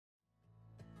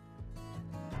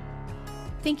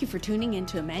Thank you for tuning in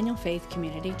to Emmanuel Faith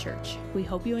Community Church. We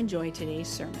hope you enjoy today's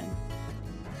sermon.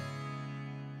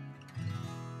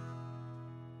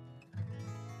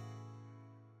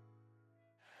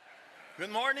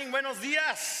 Good morning, buenos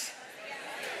dias.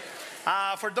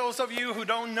 For those of you who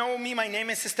don't know me, my name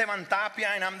is Esteban Tapia,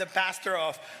 and I'm the pastor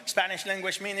of Spanish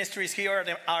language ministries here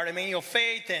at our Emmanuel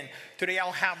Faith. And today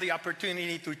I'll have the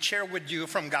opportunity to share with you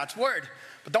from God's Word.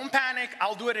 But don't panic,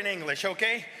 I'll do it in English,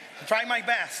 okay? I'll try my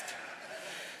best.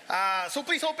 So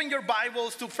please open your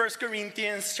Bibles to 1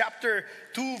 Corinthians chapter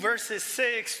 2, verses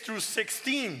 6 through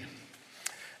 16.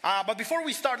 But before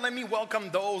we start, let me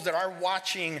welcome those that are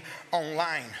watching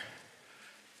online.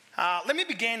 Let me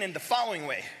begin in the following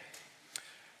way.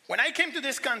 When I came to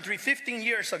this country 15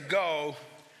 years ago,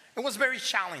 it was very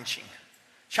challenging.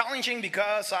 Challenging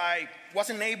because I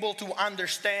wasn't able to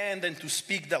understand and to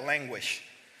speak the language.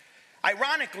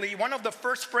 Ironically, one of the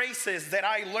first phrases that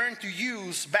I learned to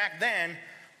use back then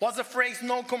was the phrase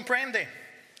 "no comprende."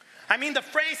 I mean, the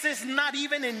phrase is not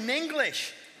even in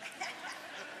English.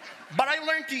 But I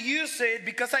learned to use it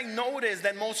because I noticed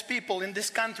that most people in this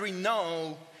country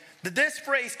know that this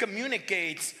phrase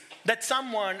communicates that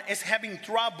someone is having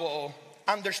trouble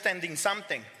understanding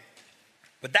something.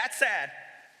 With that said,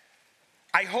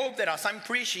 I hope that as I'm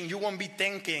preaching, you won't be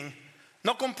thinking,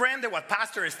 "No comprende what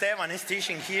Pastor Esteban is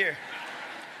teaching here."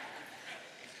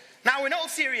 Now, in all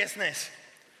seriousness,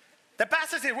 the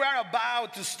passage that we're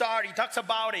about to start, he talks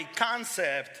about a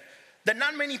concept that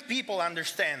not many people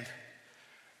understand.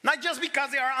 Not just because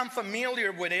they are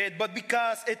unfamiliar with it, but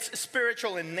because it's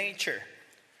spiritual in nature.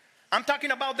 I'm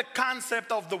talking about the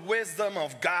concept of the wisdom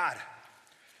of God.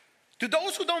 To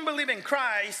those who don't believe in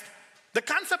Christ, the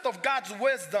concept of God's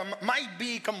wisdom might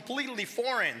be completely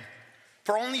foreign.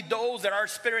 For only those that are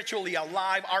spiritually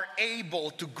alive are able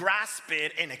to grasp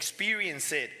it and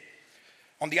experience it.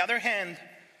 On the other hand,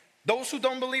 those who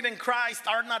don't believe in Christ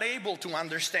are not able to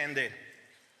understand it.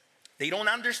 They don't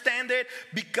understand it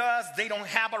because they don't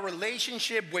have a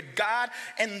relationship with God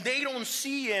and they don't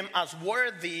see Him as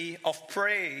worthy of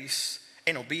praise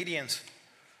and obedience.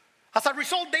 As a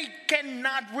result, they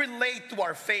cannot relate to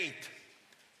our faith.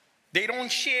 They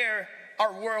don't share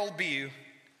our worldview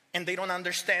and they don't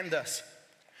understand us.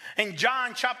 In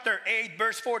John chapter 8,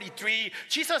 verse 43,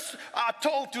 Jesus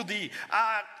told to the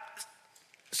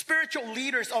spiritual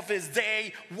leaders of his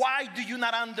day, "Why do you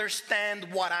not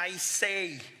understand what I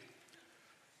say?"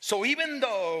 So even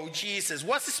though Jesus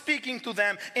was speaking to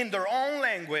them in their own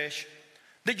language,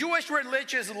 the Jewish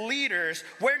religious leaders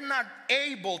were not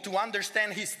able to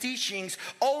understand his teachings,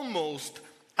 almost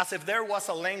as if there was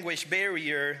a language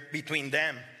barrier between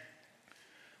them.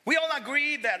 We all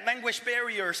agree that language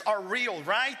barriers are real,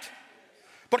 right?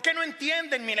 ¿Por qué no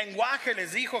entienden mi lenguaje?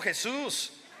 Les dijo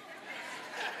Jesús.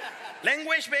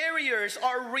 Language barriers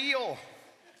are real.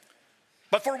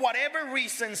 But for whatever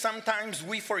reason, sometimes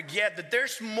we forget that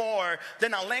there's more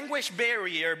than a language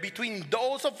barrier between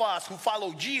those of us who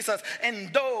follow Jesus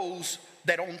and those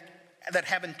that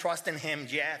haven't trusted Him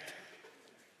yet.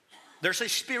 There's a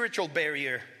spiritual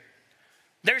barrier.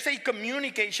 There's a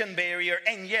communication barrier.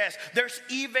 And yes, there's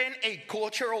even a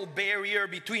cultural barrier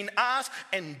between us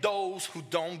and those who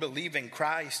don't believe in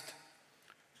Christ.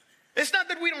 It's not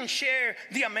that we don't share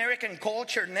the American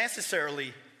culture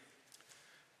necessarily.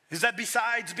 It's that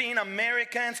besides being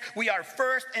Americans, we are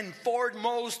first and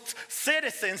foremost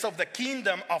citizens of the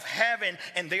kingdom of heaven,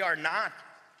 and they are not.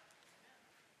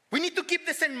 We need to keep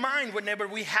this in mind whenever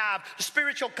we have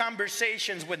spiritual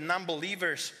conversations with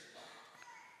non-believers.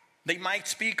 They might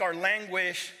speak our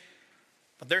language,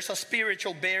 but there's a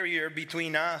spiritual barrier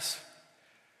between us.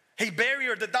 A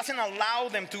barrier that doesn't allow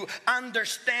them to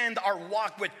understand our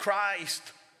walk with Christ.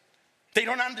 They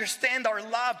don't understand our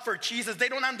love for Jesus. They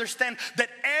don't understand that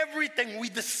everything we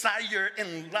desire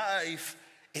in life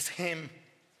is Him.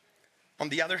 On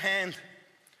the other hand,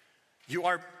 you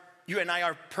and I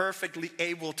are perfectly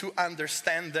able to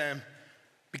understand them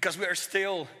because we are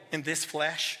still in this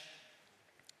flesh.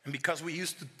 And because we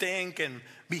used to think and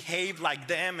behave like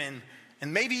them and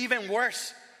maybe even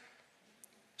worse.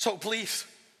 So please,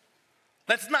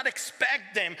 let's not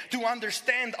expect them to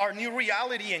understand our new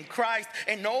reality in Christ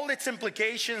and all its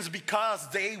implications because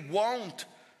they won't.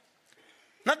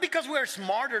 Not because we're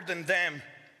smarter than them.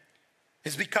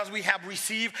 It's because we have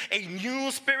received a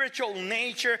new spiritual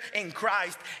nature in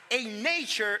Christ. A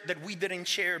nature that we didn't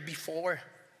share before.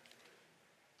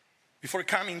 Before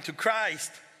coming to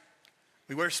Christ,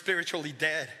 we were spiritually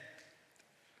dead.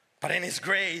 But in His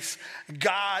grace,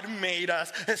 God made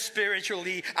us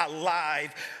spiritually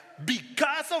alive.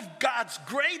 Because of God's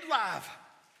great love,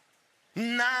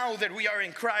 now that we are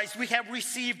in Christ, we have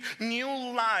received new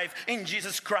life in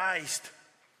Jesus Christ.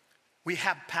 We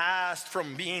have passed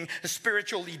from being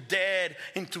spiritually dead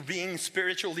into being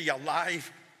spiritually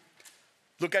alive.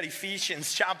 Look at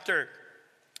Ephesians chapter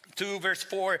 2, verse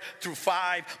 4 through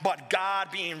 5. But God,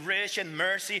 being rich in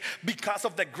mercy, because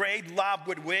of the great love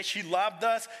with which He loved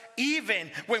us,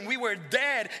 even when we were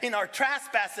dead in our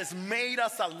trespasses, made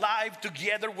us alive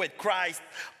together with Christ.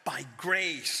 By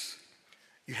grace,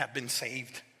 you have been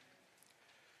saved.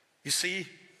 You see,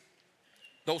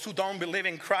 those who don't believe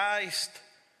in Christ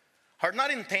are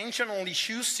not intentionally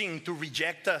choosing to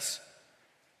reject us,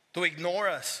 to ignore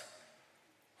us,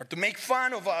 or to make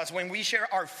fun of us when we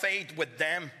share our faith with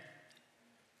them.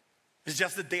 It's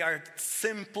just that they are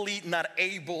simply not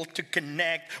able to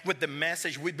connect with the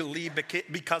message we believe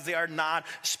because they are not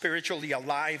spiritually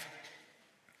alive.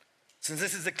 Since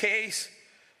this is the case,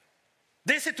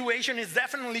 this situation is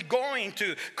definitely going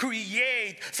to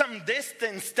create some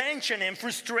distance, tension, and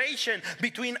frustration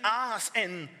between us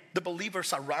and the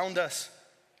believers around us.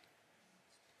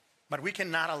 But we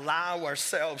cannot allow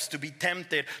ourselves to be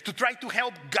tempted to try to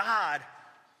help God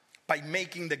by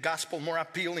making the gospel more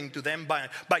appealing to them by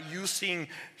using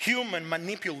human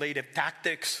manipulative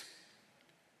tactics.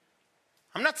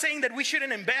 I'm not saying that we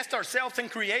shouldn't invest ourselves in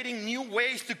creating new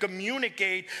ways to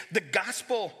communicate the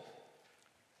gospel.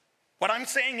 What I'm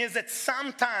saying is that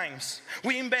sometimes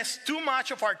we invest too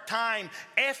much of our time,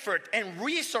 effort, and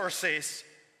resources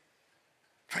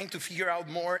trying to figure out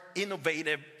more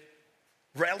innovative,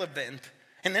 relevant,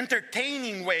 and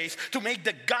entertaining ways to make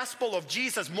the gospel of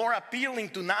Jesus more appealing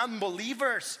to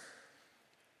non-believers.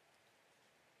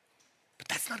 But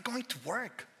that's not going to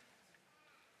work.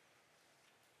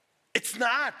 It's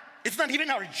not even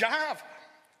our job.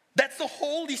 That's the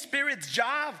Holy Spirit's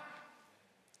job.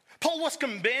 Paul was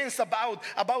convinced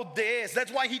about this.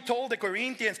 That's why he told the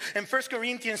Corinthians in 1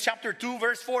 Corinthians chapter 2,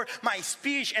 verse 4, my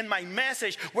speech and my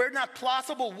message were not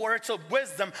plausible words of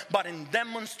wisdom, but in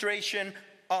demonstration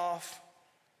of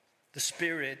the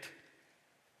Spirit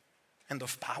and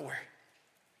of power.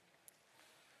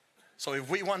 So if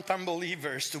we want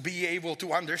unbelievers to be able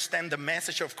to understand the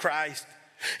message of Christ,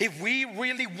 if we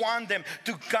really want them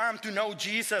to come to know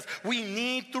Jesus, we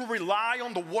need to rely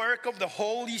on the work of the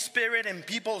Holy Spirit in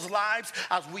people's lives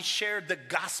as we share the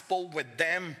gospel with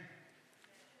them.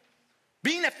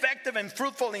 Being effective and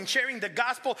fruitful in sharing the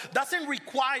gospel doesn't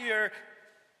require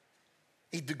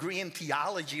a degree in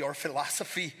theology or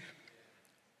philosophy.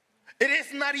 It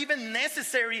is not even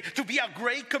necessary to be a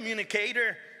great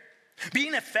communicator.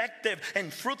 Being effective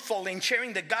and fruitful in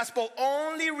sharing the gospel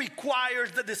only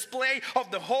requires the display of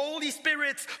the Holy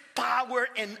Spirit's power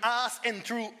in us and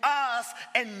through us,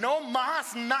 and no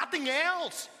más, nothing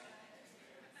else.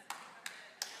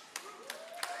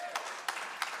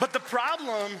 But the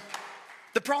problem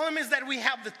is that we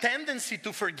have the tendency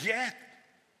to forget.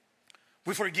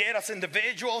 We forget as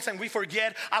individuals and we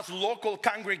forget as local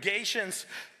congregations.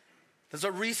 There's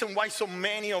a reason why so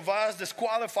many of us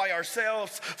disqualify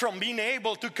ourselves from being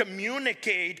able to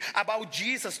communicate about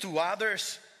Jesus to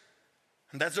others.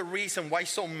 And that's the reason why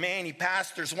so many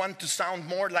pastors want to sound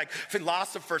more like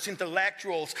philosophers,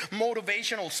 intellectuals,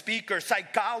 motivational speakers,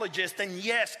 psychologists, and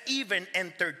yes, even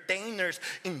entertainers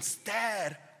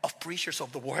instead of preachers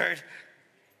of the word.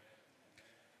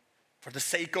 For the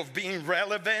sake of being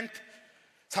relevant,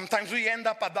 sometimes we end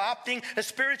up adopting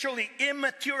spiritually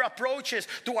immature approaches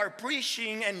to our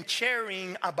preaching and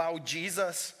sharing about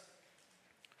Jesus.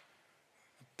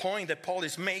 The point that Paul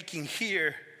is making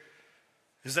here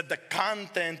is that the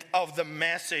content of the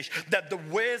message, that the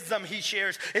wisdom he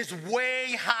shares is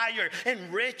way higher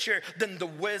and richer than the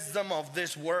wisdom of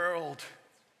this world.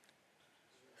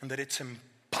 And that it's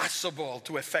impossible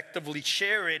to effectively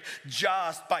share it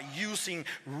just by using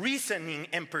reasoning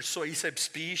and persuasive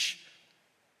speech.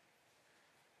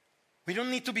 We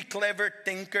don't need to be clever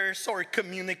thinkers or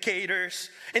communicators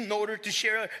in order to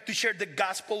share the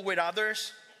gospel with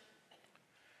others.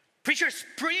 Preachers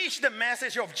preach the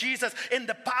message of Jesus in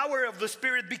the power of the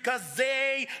Spirit because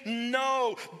they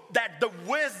know that the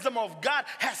wisdom of God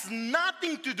has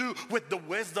nothing to do with the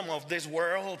wisdom of this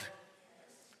world.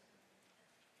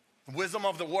 The wisdom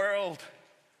of the world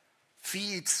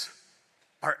feeds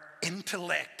our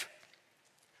intellect.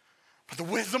 But the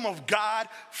wisdom of God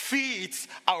feeds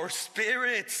our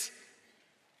spirits.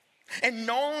 And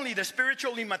only the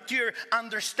spiritually mature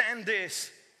understand this.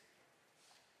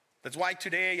 That's why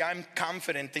today I'm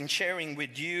confident in sharing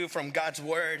with you from God's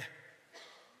word.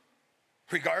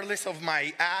 Regardless of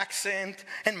my accent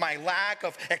and my lack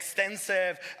of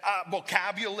extensive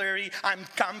vocabulary, I'm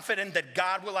confident that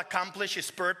God will accomplish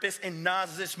His purpose in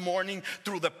us this morning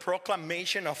through the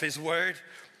proclamation of His word.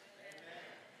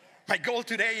 My goal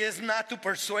today is not to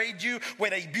persuade you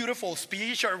with a beautiful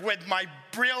speech or with my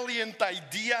brilliant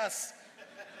ideas.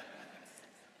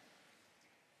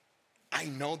 I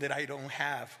know that I don't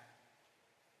have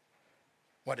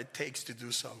what it takes to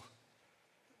do so.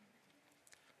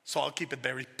 So I'll keep it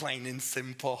very plain and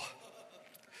simple.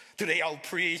 Today I'll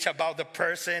preach about the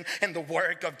person and the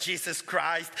work of Jesus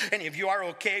Christ. And if you are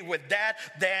okay with that,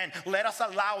 then let us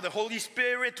allow the Holy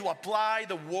Spirit to apply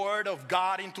the Word of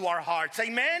God into our hearts.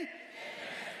 Amen?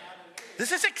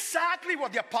 This is exactly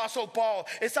what the Apostle Paul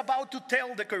is about to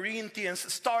tell the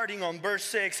Corinthians, starting on verse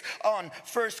 6 on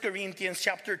 1 Corinthians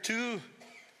chapter 2,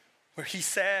 where he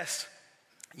says,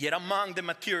 yet among the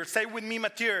mature, say with me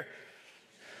mature.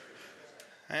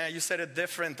 You said it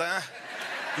different, huh?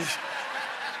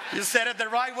 You said it the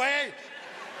right way.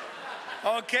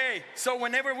 Okay, so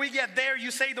whenever we get there, you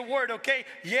say the word, okay?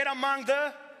 Yet among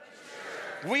the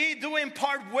we do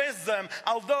impart wisdom,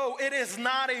 although it is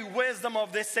not a wisdom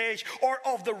of this age or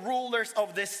of the rulers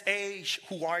of this age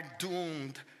who are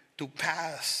doomed to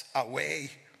pass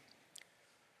away.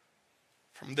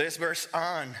 From this verse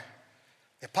on,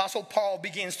 the Apostle Paul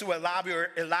begins to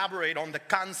elaborate on the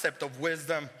concept of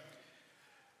wisdom.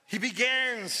 He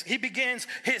begins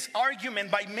his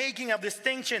argument by making a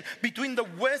distinction between the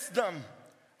wisdom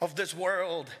of this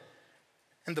world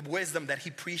and the wisdom that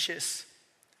he preaches,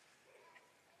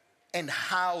 and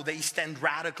how they stand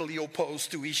radically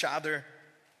opposed to each other.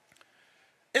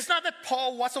 It's not that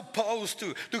Paul was opposed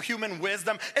to human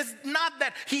wisdom. It's not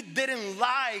that he didn't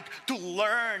like to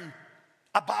learn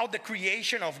about the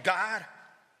creation of God.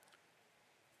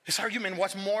 His argument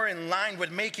was more in line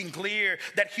with making clear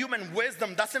that human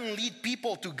wisdom doesn't lead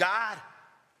people to God.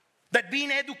 That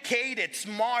being educated,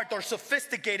 smart, or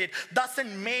sophisticated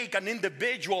doesn't make an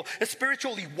individual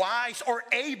spiritually wise or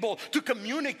able to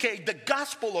communicate the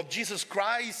gospel of Jesus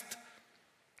Christ.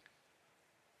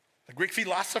 The Greek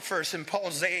philosophers in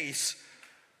Paul's days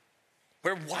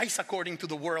were wise according to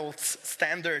the world's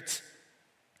standards.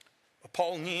 But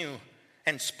Paul knew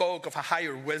and spoke of a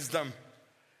higher wisdom,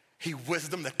 a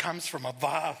wisdom that comes from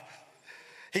above.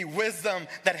 A wisdom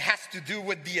that has to do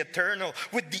with the eternal,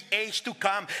 with the age to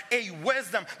come. A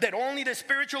wisdom that only the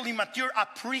spiritually mature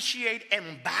appreciate and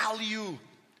value.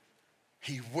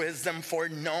 A wisdom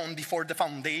foreknown before the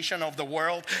foundation of the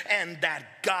world, and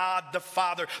that God the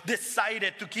Father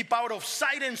decided to keep out of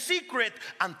sight and secret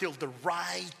until the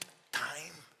right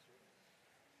time.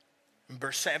 In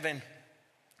verse 7,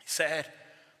 he said,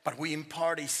 but we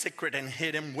impart a secret and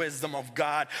hidden wisdom of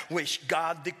God, which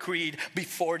God decreed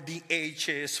before the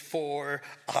ages for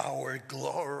our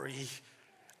glory.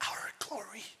 Our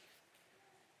glory.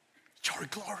 Your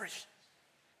glory.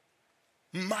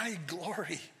 My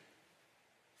glory.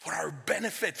 For our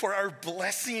benefit, for our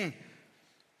blessing.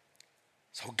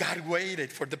 So God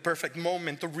waited for the perfect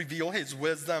moment to reveal his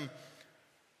wisdom.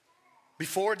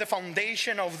 Before the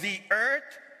foundation of the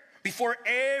earth, before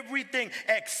everything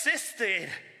existed,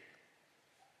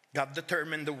 God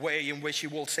determined the way in which he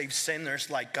will save sinners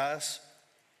like us.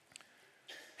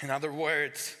 In other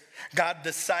words, God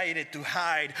decided to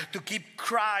hide, to keep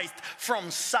Christ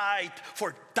from sight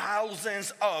for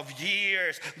thousands of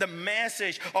years. The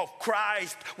message of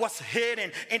Christ was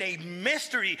hidden in a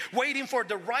mystery, waiting for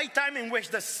the right time in which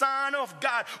the Son of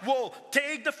God will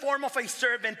take the form of a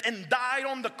servant and die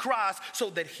on the cross so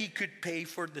that he could pay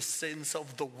for the sins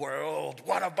of the world.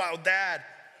 What about that?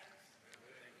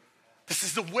 This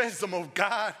is the wisdom of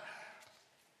God.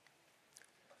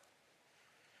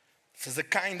 This is the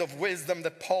kind of wisdom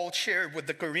that Paul shared with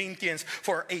the Corinthians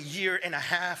for a year and a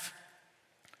half.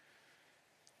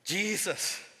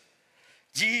 Jesus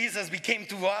became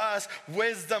to us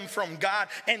wisdom from God,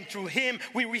 and through him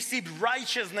we received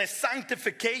righteousness,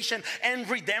 sanctification, and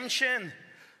redemption.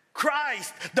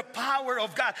 Christ, the power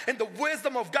of God and the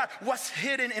wisdom of God, was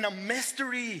hidden in a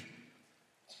mystery.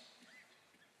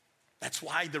 That's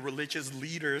why the religious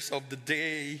leaders of the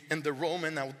day and the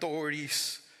Roman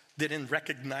authorities didn't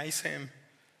recognize him.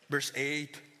 Verse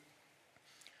 8.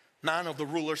 None of the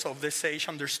rulers of this age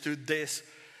understood this.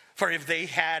 For if they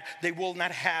had, they would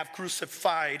not have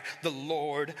crucified the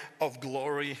Lord of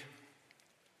glory.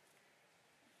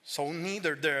 So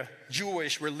neither the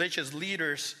Jewish religious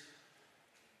leaders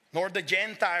nor the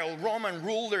Gentile Roman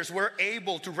rulers were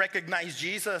able to recognize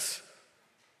Jesus.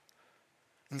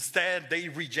 Instead, they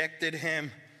rejected him.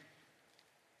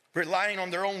 Relying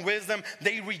on their own wisdom,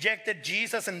 they rejected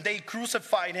Jesus and they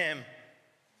crucified him.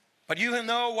 But you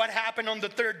know what happened on the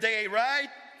third day, right?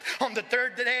 On the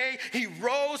third day, he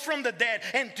rose from the dead.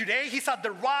 And today, he's at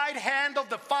the right hand of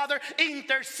the Father,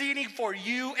 interceding for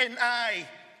you and I.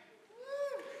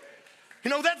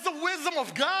 You know, that's the wisdom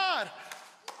of God.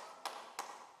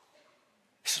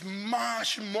 It's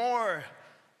much more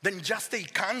than just a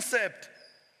concept.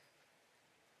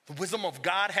 The wisdom of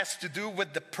God has to do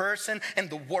with the person and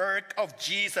the work of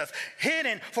Jesus,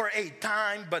 hidden for a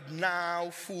time, but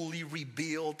now fully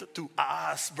revealed to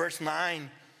us. Verse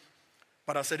 9,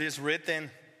 but as it is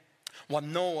written, what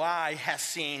no eye has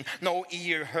seen, no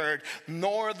ear heard,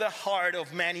 nor the heart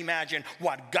of man imagined,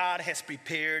 what God has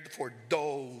prepared for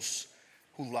those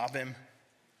who love him.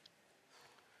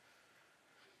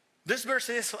 This verse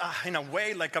is, in a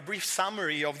way, like a brief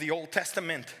summary of the Old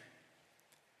Testament.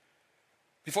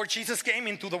 Before Jesus came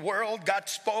into the world, God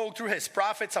spoke through his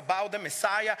prophets about the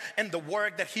Messiah and the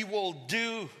work that he will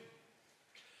do.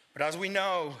 But as we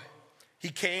know, he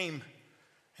came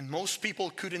and most people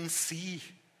couldn't see.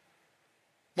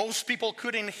 Most people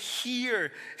couldn't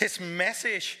hear his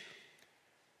message.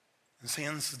 And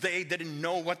since they didn't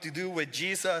know what to do with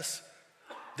Jesus,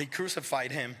 they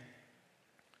crucified him.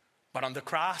 But on the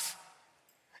cross,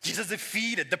 Jesus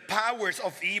defeated the powers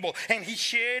of evil, and he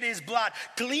shed his blood,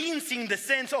 cleansing the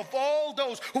sins of all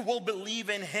those who will believe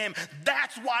in him.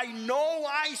 That's why no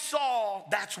eye saw,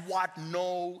 that's what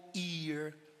no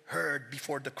ear heard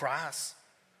before the cross.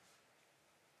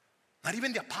 Not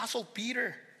even the Apostle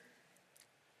Peter.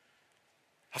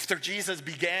 After Jesus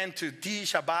began to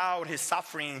teach about his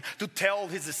suffering, to tell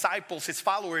his disciples, his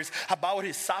followers about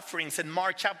his sufferings in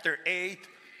Mark chapter 8,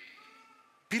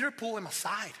 Peter pulled him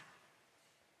aside.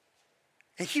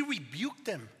 And he rebuked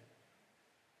them.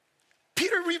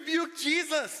 Peter rebuked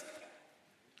Jesus.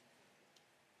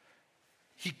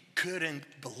 He couldn't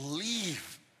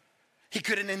believe. He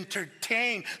couldn't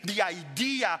entertain the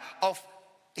idea of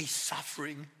a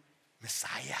suffering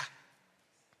Messiah.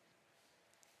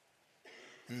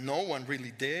 And no one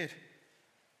really did.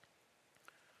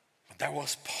 That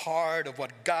was part of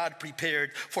what God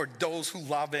prepared for those who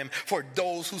love him, for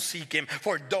those who seek him,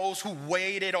 for those who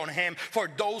waited on him, for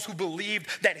those who believed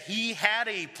that he had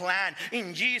a plan.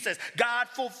 In Jesus, God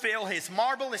fulfilled his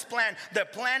marvelous plan, the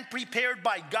plan prepared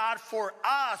by God for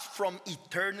us from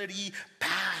eternity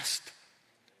past.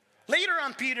 Later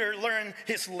on, Peter learned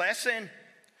his lesson.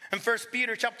 In 1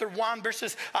 Peter chapter 1,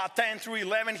 verses 10 through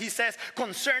 11, he says,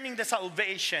 concerning the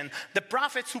salvation, the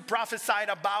prophets who prophesied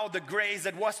about the grace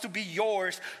that was to be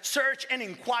yours, search and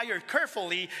inquire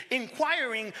carefully,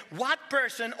 inquiring what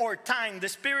person or time the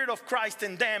Spirit of Christ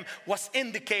in them was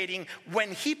indicating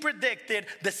when he predicted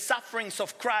the sufferings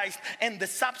of Christ and the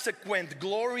subsequent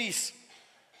glories.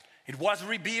 It was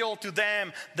revealed to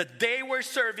them that they were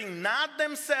serving not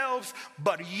themselves,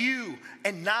 but you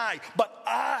and I, but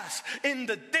us, in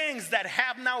the things that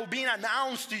have now been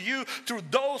announced to you through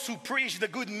those who preach the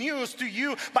good news to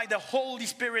you by the Holy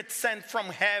Spirit sent from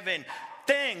heaven.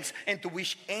 Things into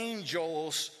which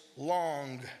angels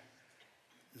long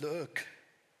look.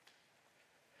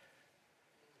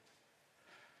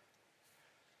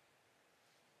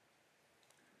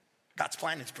 God's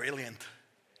plan is brilliant.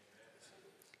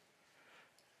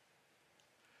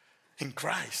 In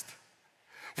Christ,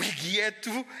 we get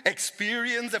to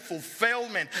experience the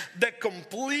fulfillment, the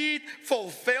complete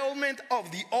fulfillment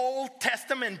of the Old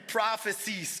Testament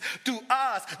prophecies. To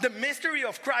us, the mystery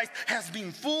of Christ has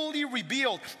been fully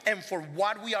revealed. And for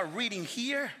what we are reading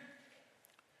here,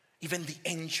 even the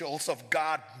angels of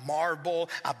God marvel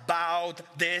about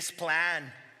this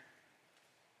plan.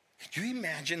 Can you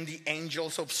imagine the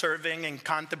angels observing and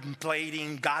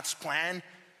contemplating God's plan?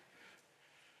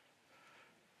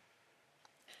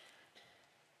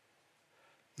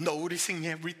 Noticing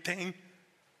everything,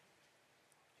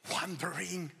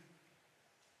 wondering.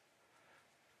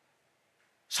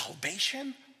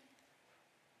 Salvation,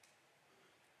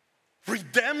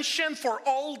 redemption for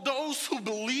all those who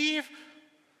believe,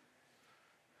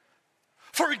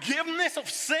 forgiveness of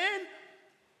sin.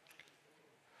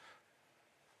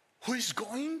 Who is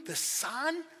going? The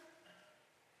Son?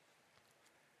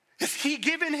 Is he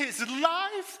giving his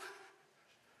life?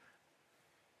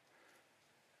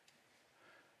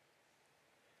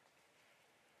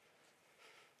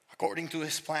 According to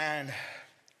his plan,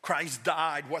 Christ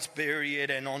died, was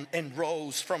buried, and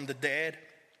rose from the dead.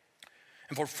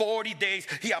 And for 40 days,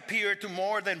 he appeared to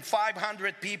more than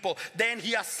 500 people. Then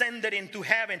he ascended into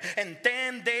heaven. And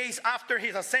 10 days after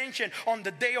his ascension, on the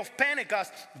day of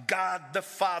Pentecost, God the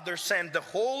Father sent the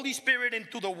Holy Spirit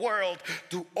into the world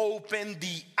to open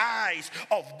the eyes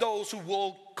of those who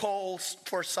will call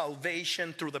for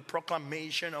salvation through the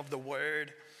proclamation of the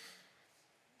word.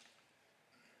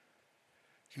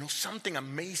 You know, something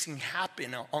amazing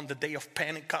happened on the day of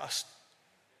Pentecost.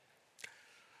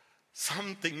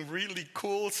 Something really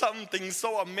cool, something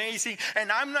so amazing.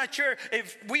 And I'm not sure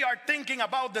if we are thinking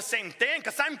about the same thing,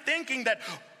 because I'm thinking that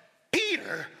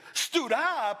Peter stood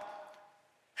up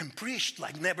and preached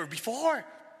like never before.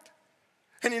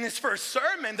 And in his first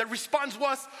sermon, the response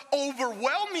was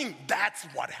overwhelming. That's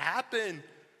what happened.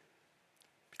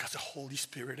 Because the Holy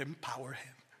Spirit empowered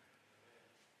him.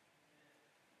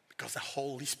 Because the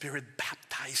Holy Spirit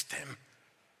baptized him.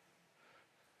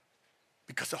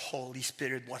 Because the Holy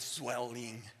Spirit was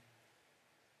dwelling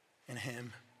in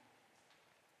him.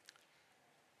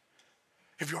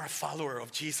 If you're a follower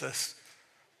of Jesus,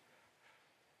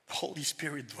 the Holy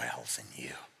Spirit dwells in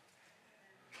you.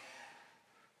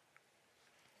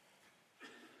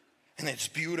 And it's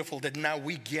beautiful that now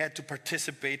we get to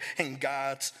participate in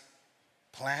God's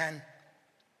plan.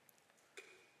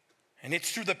 And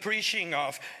it's through the preaching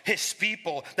of his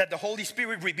people that the Holy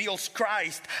Spirit reveals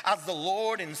Christ as the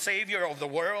Lord and Savior of the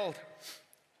world.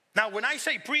 Now, when I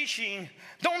say preaching,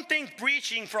 don't think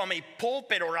preaching from a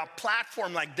pulpit or a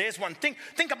platform like this one. Think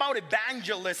about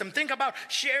evangelism. Think about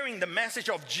sharing the message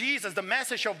of Jesus, the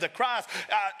message of the cross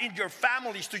in your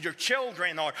families, to your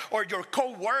children or your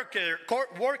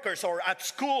co-workers or at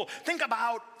school. Think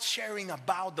about sharing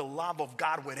about the love of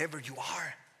God wherever you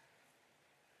are.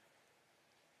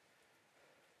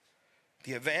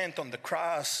 The event on the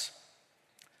cross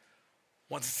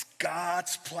was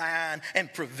God's plan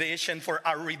and provision for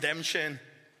our redemption.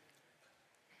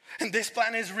 And this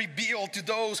plan is revealed to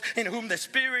those in whom the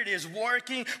Spirit is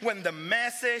working when the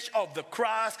message of the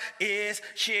cross is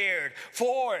shared.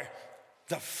 For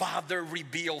the Father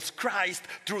reveals Christ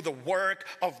through the work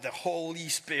of the Holy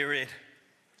Spirit.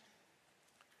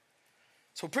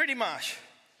 So pretty much,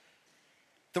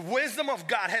 the wisdom of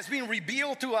God has been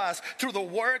revealed to us through the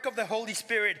work of the Holy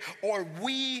Spirit, or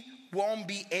we won't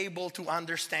be able to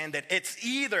understand it. It's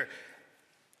either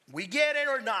we get it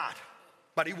or not,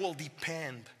 but it will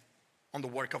depend on the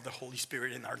work of the Holy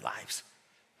Spirit in our lives.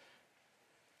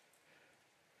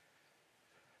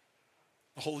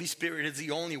 The Holy Spirit is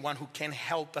the only one who can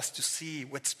help us to see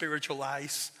with spiritual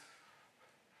eyes.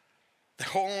 The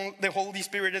Holy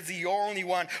Spirit is the only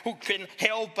one who can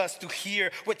help us to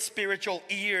hear with spiritual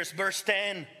ears. Verse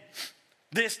 10.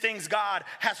 These things God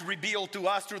has revealed to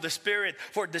us through the Spirit,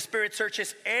 for the Spirit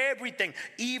searches everything,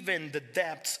 even the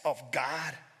depths of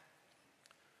God.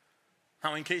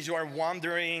 Now, in case you are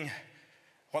wondering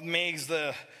what makes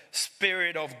the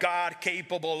Spirit of God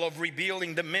capable of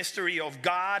revealing the mystery of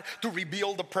God, to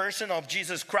reveal the person of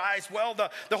Jesus Christ, well,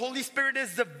 the Holy Spirit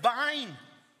is divine.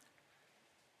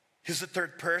 He's the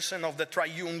third person of the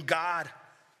triune God.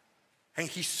 And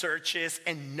he searches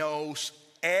and knows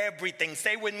everything.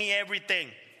 Say with me, everything.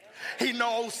 He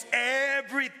knows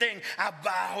everything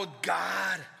about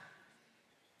God.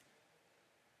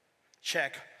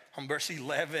 Check on verse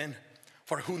 11.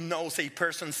 For who knows a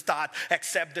person's thought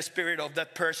except the spirit of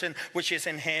that person which is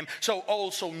in him? So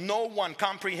also no one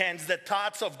comprehends the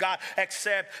thoughts of God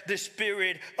except the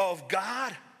Spirit of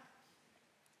God.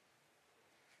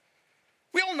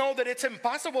 We all know that it's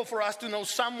impossible for us to know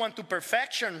someone to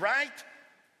perfection, right?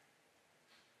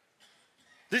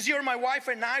 This year, my wife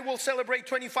and I will celebrate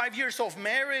 25 years of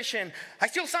marriage, and I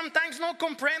still sometimes don't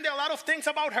comprehend a lot of things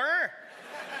about her.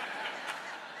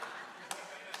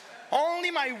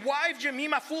 Only my wife,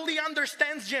 Jemima, fully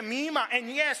understands Jemima, and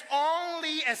yes,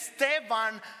 only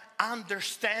Esteban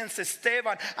understands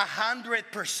Esteban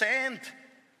 100%.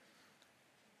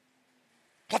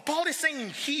 What Paul is saying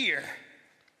here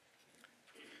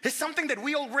is something that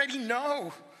we already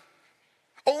know.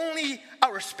 Only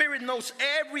our spirit knows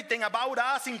everything about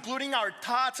us, including our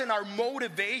thoughts and our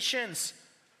motivations.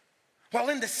 Well,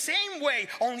 in the same way,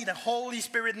 only the Holy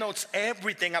Spirit knows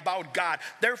everything about God.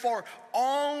 Therefore,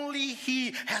 only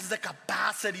He has the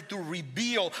capacity to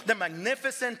reveal the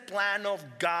magnificent plan of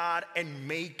God and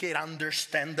make it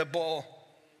understandable.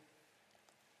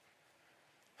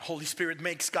 The Holy Spirit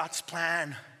makes God's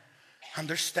plan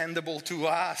understandable to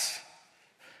us.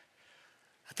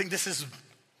 I think this is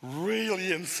really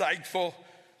insightful.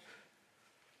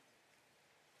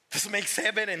 This makes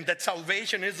evident that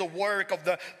salvation is the work of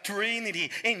the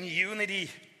Trinity in unity.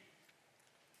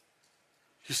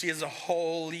 You see, it's the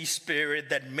Holy Spirit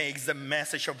that makes the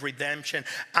message of redemption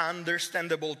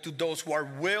understandable to those who are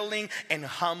willing and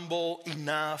humble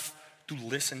enough to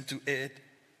listen to it.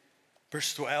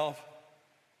 Verse 12.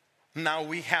 Now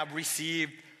we have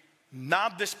received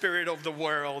not the spirit of the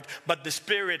world, but the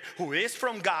Spirit who is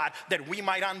from God, that we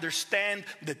might understand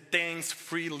the things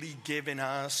freely given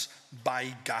us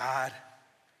by God.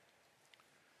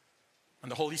 When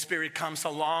the Holy Spirit comes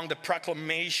along, the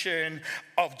proclamation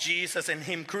of Jesus and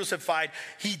Him crucified,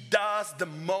 He does the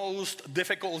most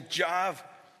difficult job.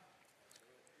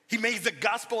 He makes the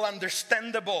gospel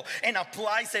understandable and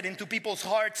applies it into people's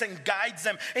hearts and guides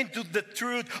them into the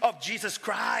truth of Jesus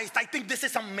Christ. I think this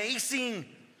is amazing.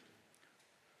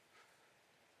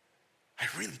 I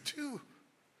really do.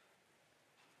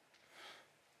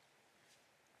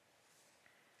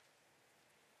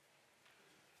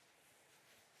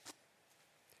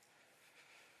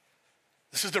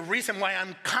 This is the reason why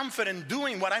I'm confident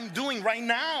doing what I'm doing right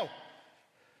now.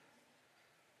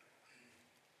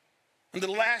 In the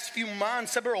last few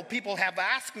months, several people have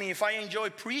asked me if I enjoy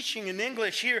preaching in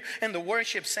English here in the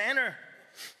worship center.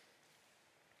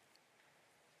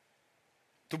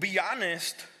 To be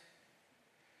honest,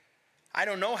 I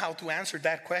don't know how to answer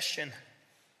that question.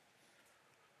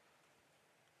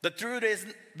 The truth is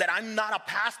that I'm not a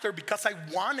pastor because I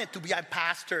wanted to be a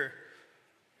pastor.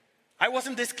 I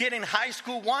wasn't this kid in high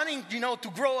school wanting,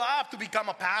 to grow up to become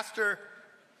a pastor.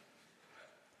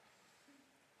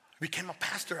 I became a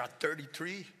pastor at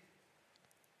 33.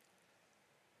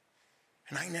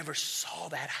 And I never saw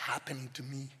that happening to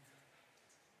me.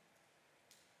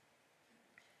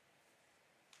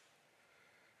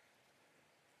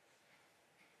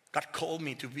 God called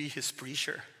me to be his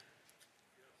preacher,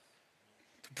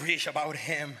 to preach about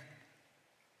him,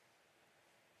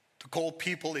 to call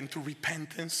people into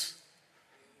repentance,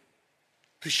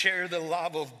 to share the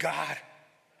love of God.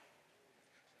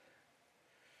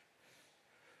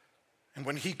 And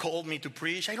when he called me to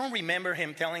preach, I don't remember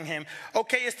him telling him,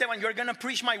 okay, Esteban, you're going to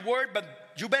preach my word, but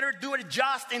you better do it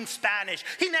just in Spanish.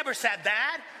 He never said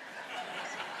that.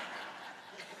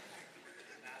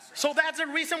 So that's the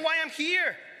reason why I'm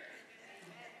here.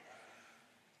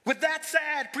 With that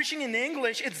said, preaching in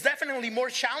English, it's definitely more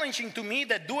challenging to me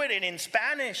than doing it in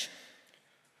Spanish.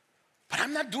 But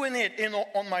I'm not doing it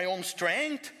on my own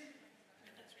strength.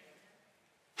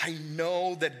 I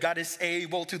know that God is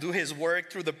able to do his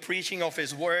work through the preaching of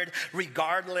his word,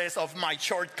 regardless of my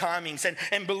shortcomings.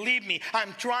 And believe me,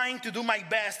 I'm trying to do my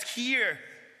best here.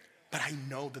 But I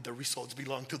know that the results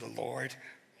belong to the Lord.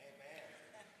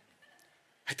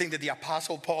 I think that the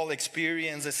Apostle Paul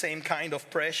experienced the same kind of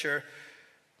pressure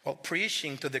while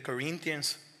preaching to the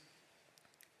Corinthians.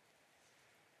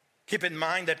 Keep in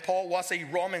mind that Paul was a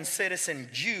Roman citizen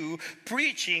Jew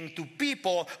preaching to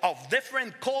people of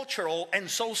different cultural and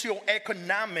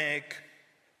socioeconomic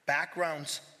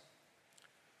backgrounds.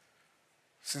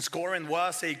 Since Corinth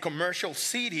was a commercial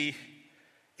city,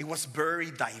 it was very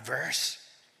diverse.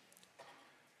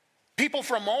 People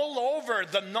from all over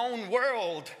the known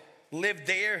world lived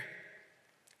there.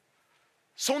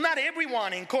 So not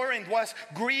everyone in Corinth was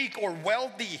Greek or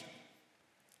wealthy.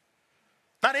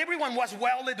 Not everyone was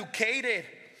well educated.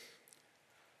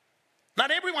 Not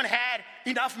everyone had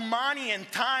enough money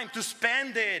and time to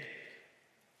spend it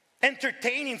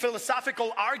entertaining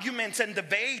philosophical arguments and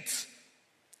debates.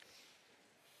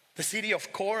 The city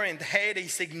of Corinth had a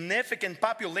significant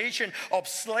population of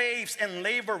slaves and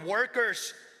labor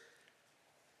workers.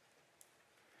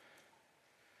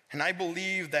 And I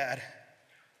believe that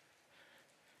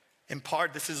in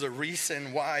part, this is a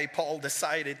reason why Paul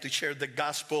decided to share the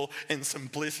gospel in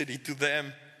simplicity to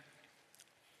them.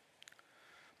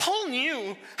 Paul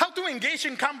knew how to engage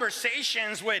in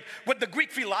conversations with the Greek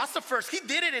philosophers. He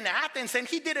did it in Athens and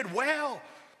he did it well.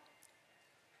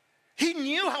 He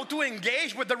knew how to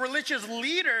engage with the religious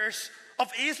leaders of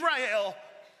Israel.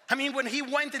 I mean, when he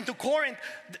went into Corinth,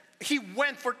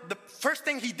 the first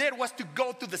thing he did was to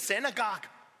go to the synagogue.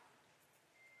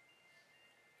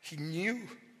 He knew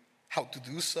how to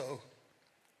do so.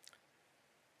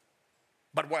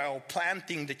 But while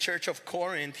planting the church of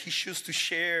Corinth, he chose to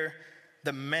share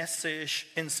the message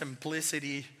in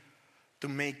simplicity to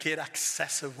make it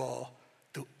accessible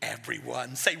to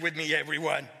everyone. Say with me,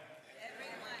 everyone.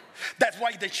 That's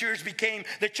why the church became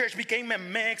a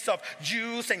mix of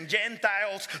Jews and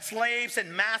Gentiles, slaves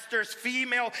and masters,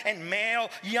 female and male,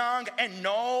 young and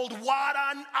old. What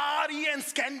an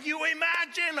audience! Can you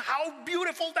imagine how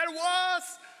beautiful that was?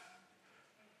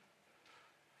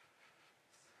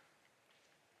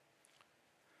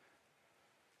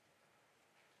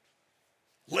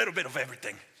 Little bit of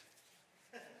everything.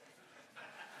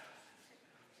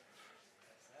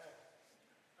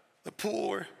 The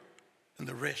poor and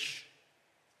the rich.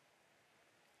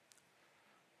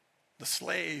 The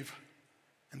slave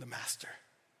and the master.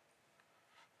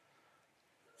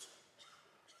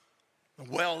 The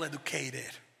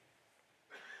well-educated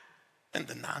and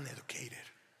the non-educated.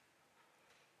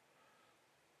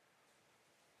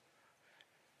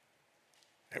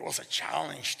 It was a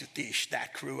challenge to teach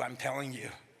that crew, I'm telling you.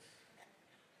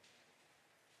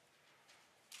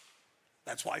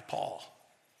 That's why Paul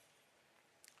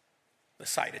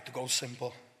decided to go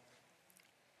simple,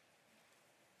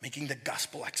 making the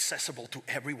gospel accessible to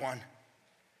everyone.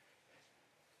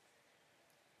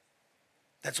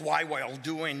 That's why while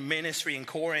doing ministry in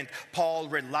Corinth, Paul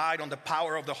relied on the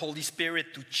power of the Holy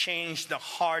Spirit to change the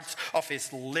hearts of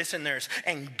his listeners.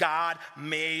 And God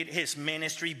made his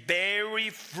ministry very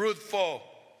fruitful.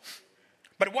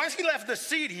 But once he left the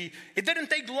city, it didn't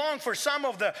take long for some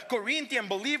of the Corinthian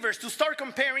believers to start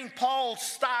comparing Paul's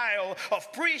style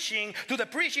of preaching to the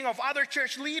preaching of other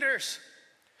church leaders.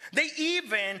 They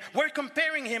even were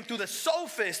comparing him to the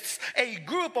sophists, a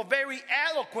group of very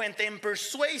eloquent and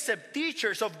persuasive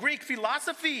teachers of Greek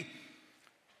philosophy.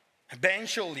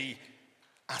 Eventually,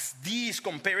 as these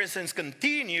comparisons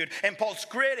continued and Paul's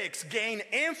critics gained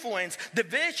influence,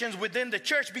 divisions within the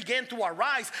church began to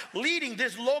arise, leading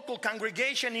this local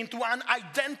congregation into an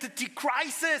identity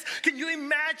crisis. Can you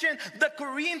imagine? The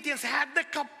Corinthians had the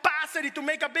capacity to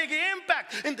make a big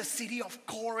impact in the city of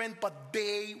Corinth, but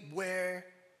they were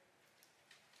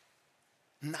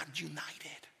not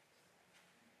united.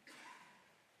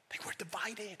 They were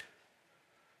divided.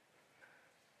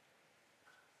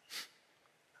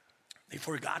 They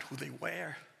forgot who they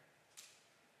were,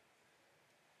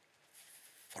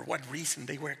 for what reason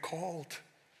they were called.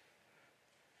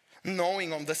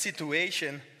 Knowing of the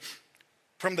situation,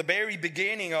 from the very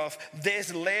beginning of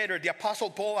this letter, the Apostle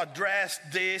Paul addressed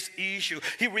this issue.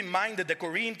 He reminded the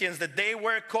Corinthians that they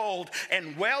were called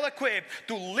and well equipped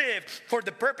to live for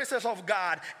the purposes of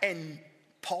God. And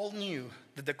Paul knew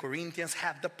that the Corinthians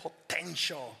had the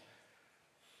potential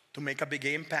to make a big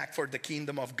impact for the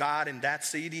kingdom of God in that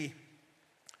city.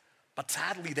 But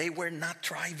sadly, they were not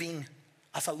thriving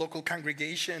as a local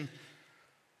congregation.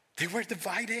 They were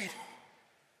divided.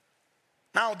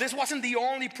 Now, this wasn't the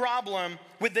only problem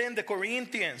within the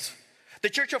Corinthians. The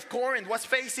church of Corinth was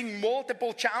facing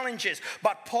multiple challenges,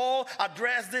 but Paul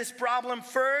addressed this problem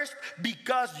first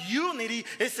because unity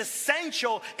is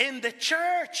essential in the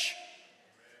church.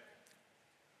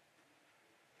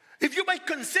 If you might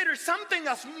consider something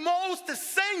as most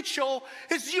essential,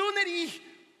 is unity.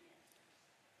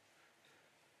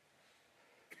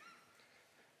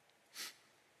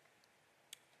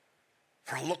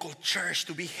 For a local church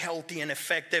to be healthy and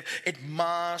effective, it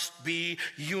must be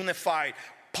unified.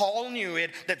 Paul knew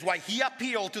it. That's why he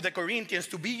appealed to the Corinthians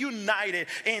to be united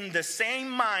in the same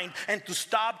mind and to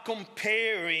stop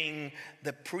comparing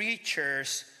the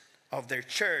preachers of their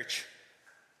church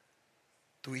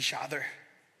to each other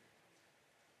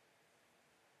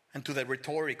and to the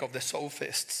rhetoric of the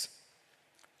sophists.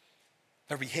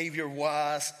 Their behavior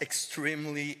was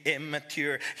extremely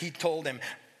immature. He told them,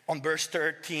 on verse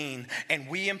 13, and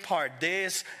we impart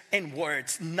this in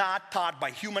words not taught by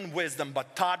human wisdom,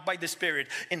 but taught by the Spirit,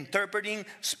 interpreting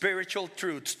spiritual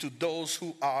truths to those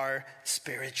who are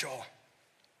spiritual.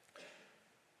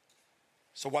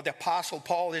 So what the Apostle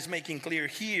Paul is making clear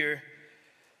here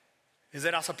is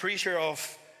that as a preacher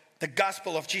of the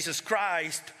gospel of Jesus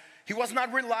Christ, he was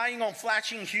not relying on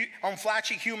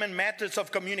flashy human methods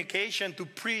of communication to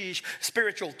preach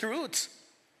spiritual truths.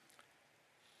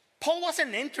 Paul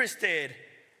wasn't interested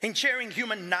in sharing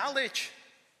human knowledge.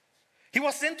 He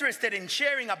was interested in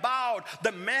sharing about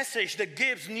the message that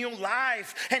gives new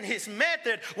life. And his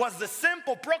method was the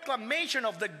simple proclamation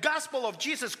of the gospel of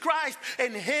Jesus Christ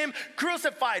and him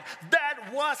crucified.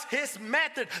 That was his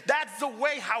method. That's the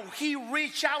way how he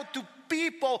reached out to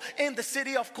people in the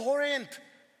city of Corinth.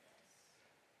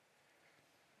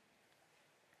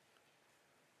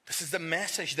 This is the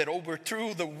message that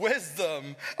overthrew the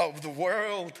wisdom of the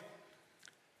world.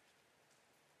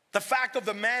 The fact of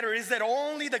the matter is that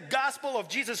only the gospel of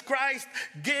Jesus Christ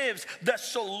gives the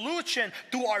solution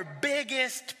to our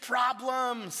biggest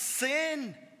problem,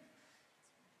 sin.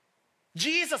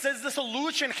 Jesus is the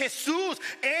solution. Jesús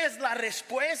es la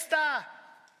respuesta.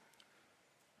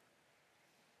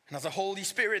 And as the Holy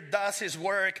Spirit does his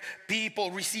work, people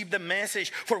receive the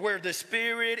message. For where the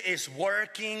Spirit is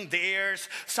working, there's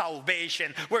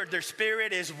salvation. Where the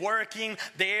Spirit is working,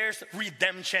 there's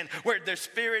redemption. Where the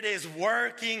Spirit is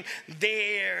working,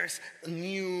 there's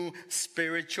new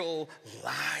spiritual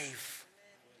life.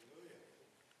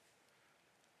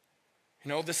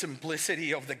 You know, the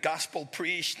simplicity of the gospel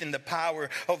preached in the power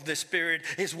of the Spirit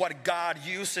is what God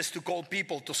uses to call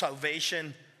people to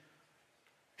salvation.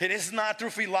 It is not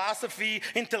through philosophy,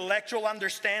 intellectual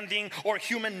understanding, or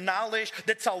human knowledge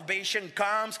that salvation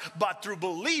comes, but through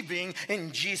believing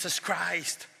in Jesus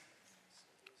Christ.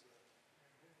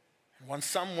 Once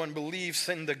someone believes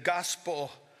in the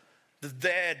gospel, the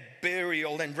death,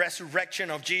 burial, and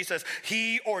resurrection of Jesus,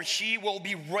 he or she will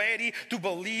be ready to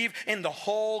believe in the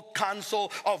whole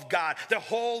counsel of God, the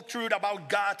whole truth about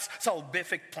God's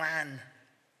salvific plan.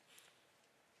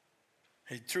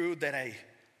 A truth that a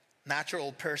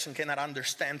natural person cannot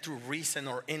understand through reason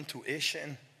or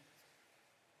intuition.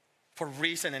 for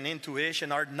reason and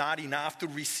intuition are not enough to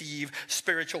receive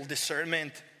spiritual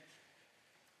discernment.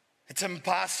 It's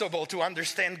impossible to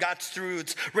understand God's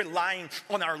truths relying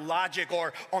on our logic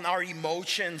or on our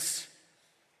emotions.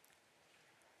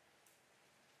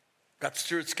 God's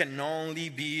truths can only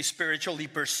be spiritually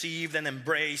perceived and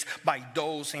embraced by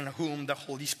those in whom the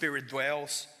Holy Spirit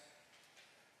dwells.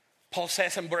 Paul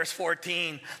says in verse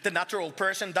 14, the natural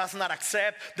person does not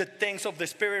accept the things of the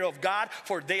Spirit of God,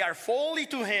 for they are folly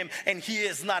to him, and he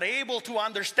is not able to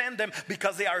understand them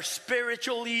because they are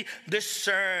spiritually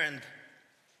discerned.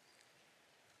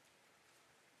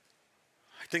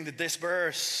 I think that this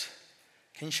verse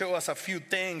can show us a few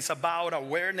things about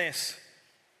awareness.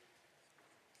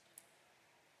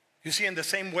 You see, in the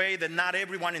same way that not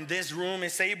everyone in this room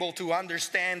is able to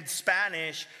understand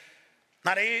Spanish,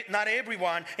 not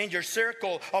everyone in your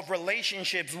circle of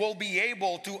relationships will be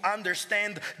able to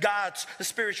understand God's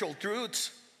spiritual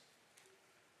truths.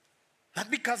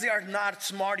 Not because they are not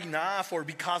smart enough or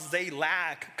because they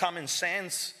lack common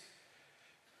sense,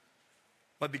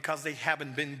 but because they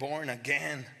haven't been born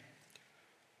again.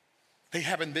 They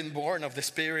haven't been born of the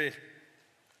Spirit.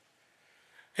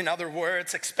 In other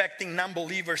words, expecting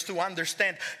non-believers to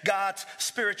understand God's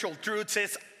spiritual truths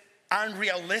is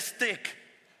unrealistic.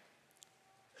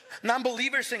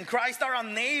 Non-believers in Christ are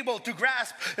unable to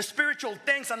grasp spiritual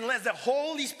things unless the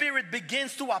Holy Spirit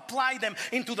begins to apply them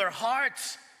into their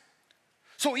hearts.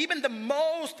 So even the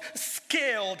most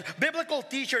skilled biblical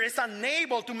teacher is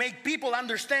unable to make people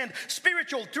understand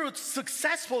spiritual truths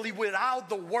successfully without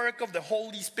the work of the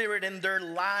Holy Spirit in their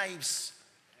lives.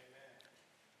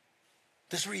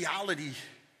 This reality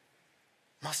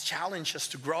must challenge us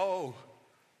to grow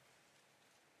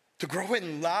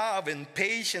in love and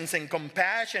patience and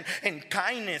compassion and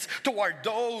kindness toward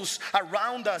those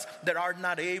around us that are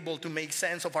not able to make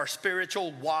sense of our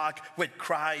spiritual walk with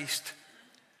Christ.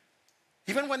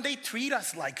 Even when they treat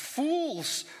us like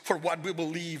fools for what we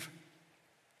believe.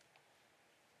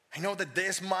 I know that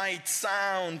this might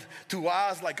sound to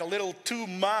us like a little too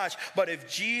much, but if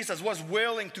Jesus was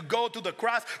willing to go to the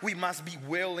cross, we must be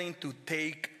willing to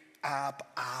take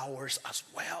up ours as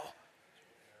well.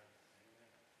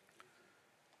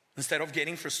 Instead of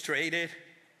getting frustrated,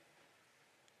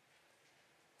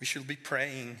 we should be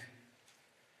praying,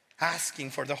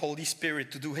 asking for the Holy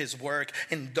Spirit to do His work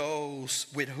in those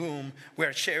with whom we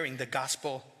are sharing the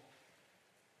gospel.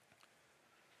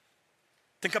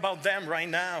 Think about them right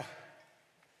now.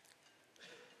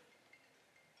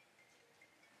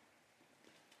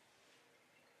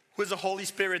 Who is the Holy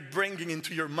Spirit bringing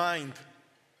into your mind?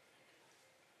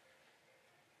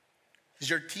 Is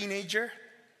your teenager?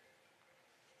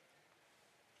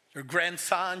 Your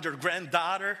grandson, your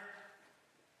granddaughter?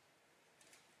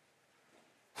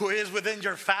 Who is within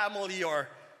your family or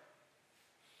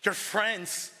your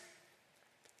friends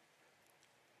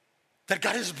that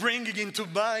God is bringing into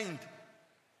mind?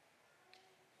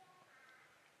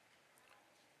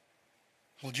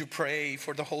 Would you pray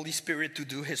for the Holy Spirit to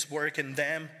do His work in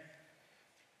them?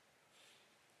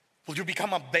 Will you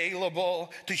become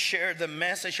available to share the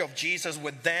message of Jesus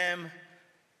with them?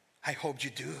 I hope you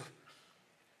do.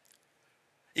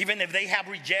 Even if they have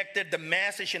rejected the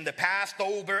message in the past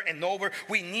over and over,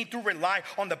 we need to rely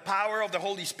on the power of the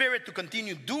Holy Spirit to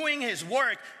continue doing His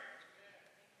work.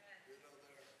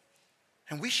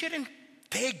 And we shouldn't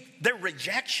take their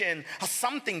rejection as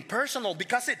something personal,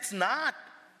 because it's not.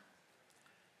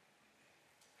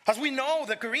 As we know,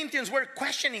 the Corinthians were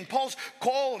questioning Paul's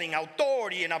calling,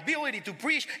 authority, and ability to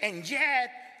preach, and yet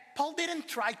Paul didn't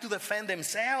try to defend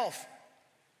himself.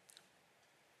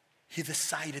 He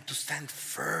decided to stand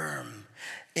firm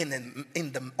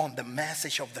on the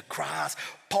message of the cross.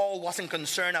 Paul wasn't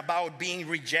concerned about being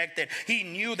rejected. He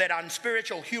knew that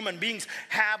unspiritual human beings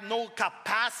have no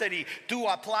capacity to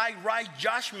apply right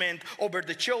judgment over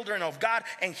the children of God.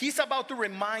 And he's about to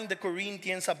remind the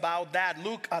Corinthians about that.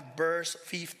 Look at verse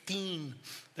 15.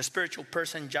 The spiritual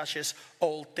person judges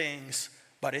all things,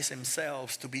 but is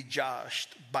himself to be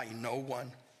judged by no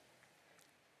one.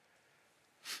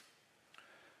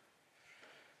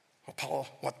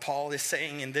 What Paul is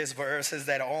saying in this verse is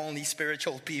that only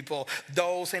spiritual people,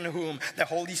 those in whom the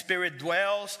Holy Spirit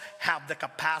dwells, have the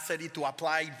capacity to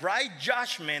apply right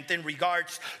judgment in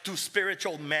regards to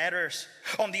spiritual matters.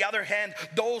 On the other hand,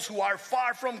 those who are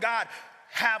far from God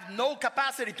have no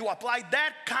capacity to apply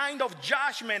that kind of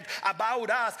judgment about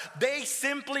us. They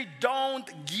simply don't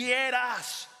get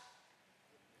us.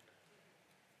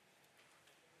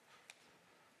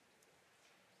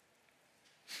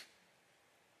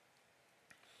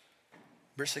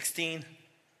 Verse 16,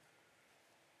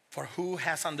 For who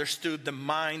has understood the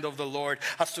mind of the Lord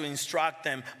as to instruct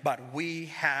them? But we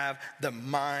have the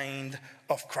mind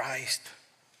of Christ.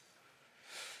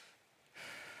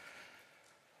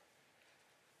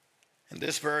 In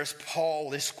this verse,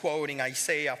 Paul is quoting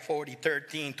Isaiah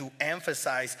 40:13 to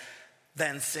emphasize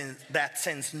that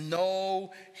since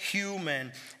no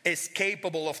human is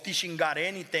capable of teaching God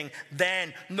anything,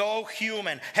 then no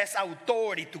human has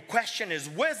authority to question his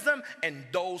wisdom and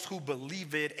those who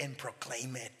believe it and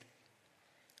proclaim it.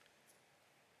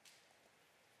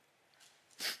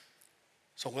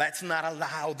 So let's not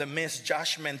allow the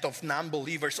misjudgment of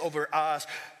non-believers over us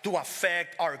to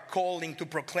affect our calling to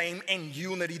proclaim in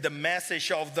unity the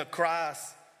message of the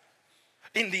cross.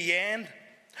 In the end,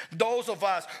 those of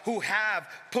us who have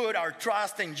put our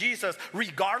trust in Jesus,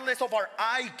 regardless of our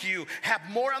IQ, have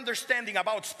more understanding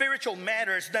about spiritual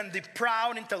matters than the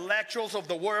proud intellectuals of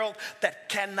the world that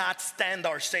cannot stand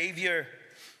our Savior.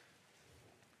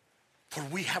 For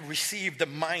we have received the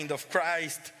mind of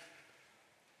Christ.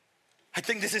 I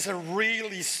think this is a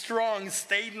really strong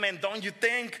statement, don't you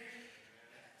think?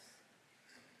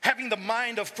 Having the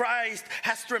mind of Christ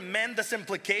has tremendous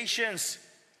implications.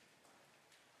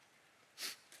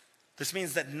 This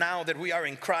means that now that we are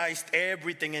in Christ,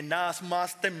 everything in us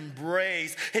must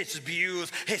embrace His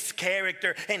views, His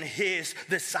character, and His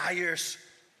desires.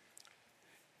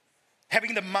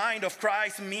 Having the mind of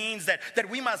Christ means that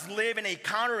we must live in a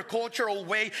countercultural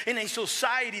way in a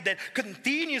society that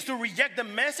continues to reject the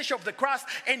message of the cross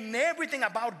and everything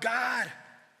about God.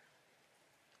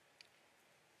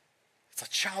 It's a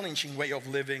challenging way of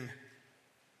living.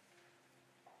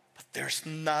 But there's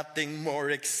nothing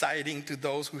more exciting to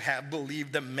those who have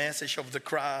believed the message of the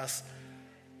cross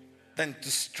than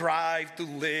to strive to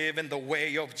live in the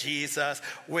way of Jesus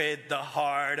with the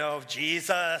heart of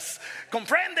Jesus.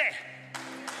 Comprende?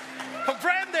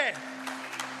 Comprende?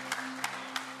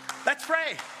 Let's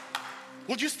pray.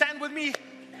 Would you stand with me?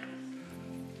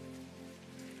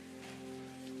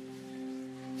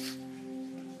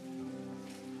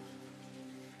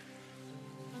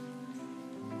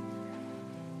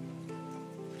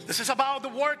 This is about the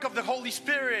work of the Holy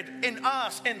Spirit in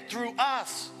us and through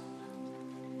us.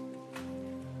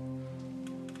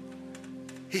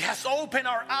 He has opened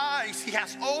our eyes. He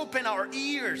has opened our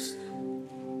ears.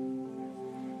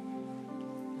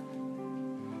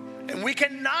 And we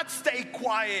cannot stay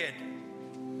quiet.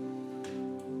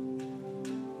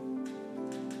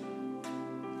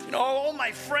 You know, all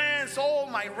my friends, all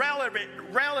my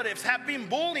relatives have been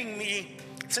bullying me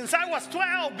since I was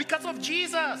 12 because of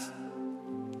Jesus.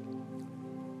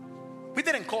 We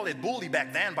didn't call it bully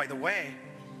back then, by the way.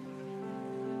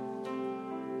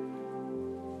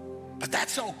 But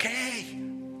that's okay.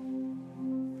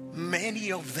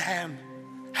 Many of them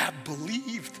have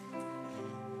believed.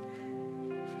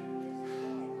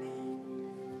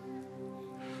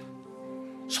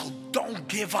 So don't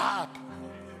give up.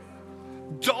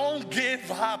 Don't give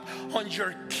up on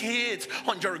your kids,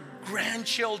 on your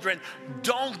grandchildren.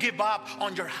 Don't give up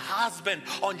on your husband,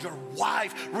 on your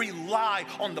wife. Rely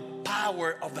on the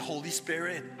power of the Holy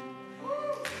Spirit.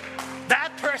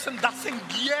 That person doesn't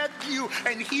get you,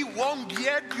 and he won't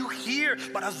get you here.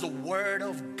 But as the Word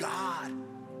of God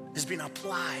is being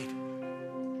applied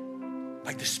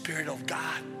by the Spirit of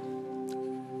God,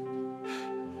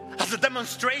 as the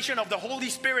demonstration of the Holy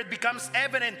Spirit becomes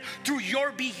evident through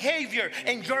your behavior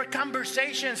and your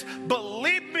conversations,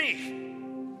 believe me,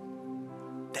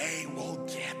 they will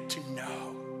get to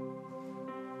know.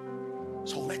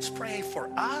 So let's pray for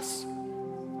us,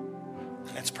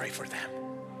 and let's pray for them.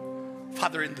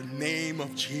 Father, in the name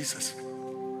of Jesus,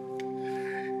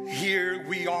 here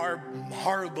we are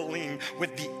marveling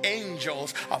with the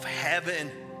angels of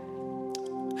heaven.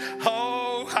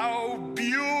 Oh, how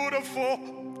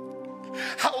beautiful!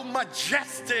 How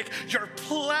majestic your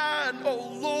plan, oh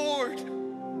Lord.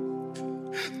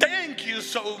 Thank you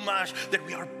so much that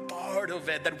we are part of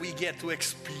it, that we get to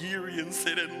experience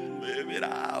it and live it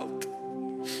out.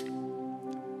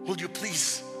 Will you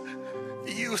please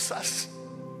use us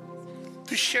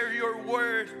to share your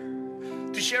word,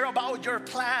 to share about your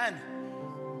plan,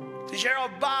 to share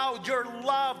about your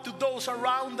love to those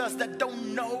around us that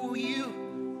don't know you.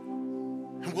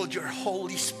 And will your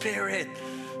Holy Spirit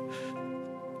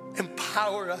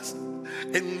empower us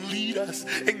and lead us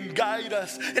and guide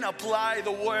us and apply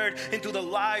the word into the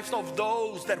lives of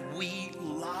those that we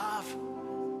love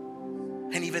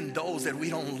and even those that we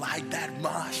don't like that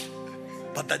much,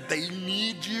 but that they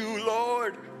need you,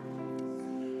 Lord.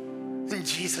 In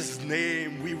Jesus'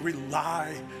 name we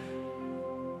rely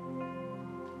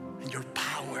on your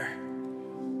power,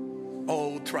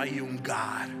 oh triune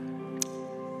God.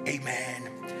 Amen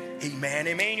Amen.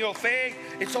 Emmanuel Faith,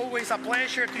 it's always a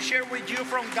pleasure to share with you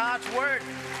from God's Word.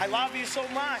 I love you so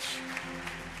much.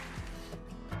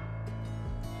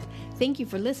 Thank you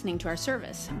for listening to our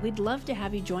service. We'd love to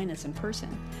have you join us in person.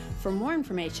 For more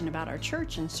information about our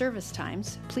church and service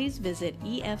times, please visit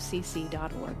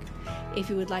efcc.org. If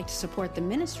you would like to support the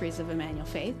ministries of Emmanuel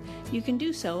Faith, you can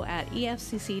do so at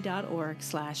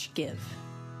efcc.org/give.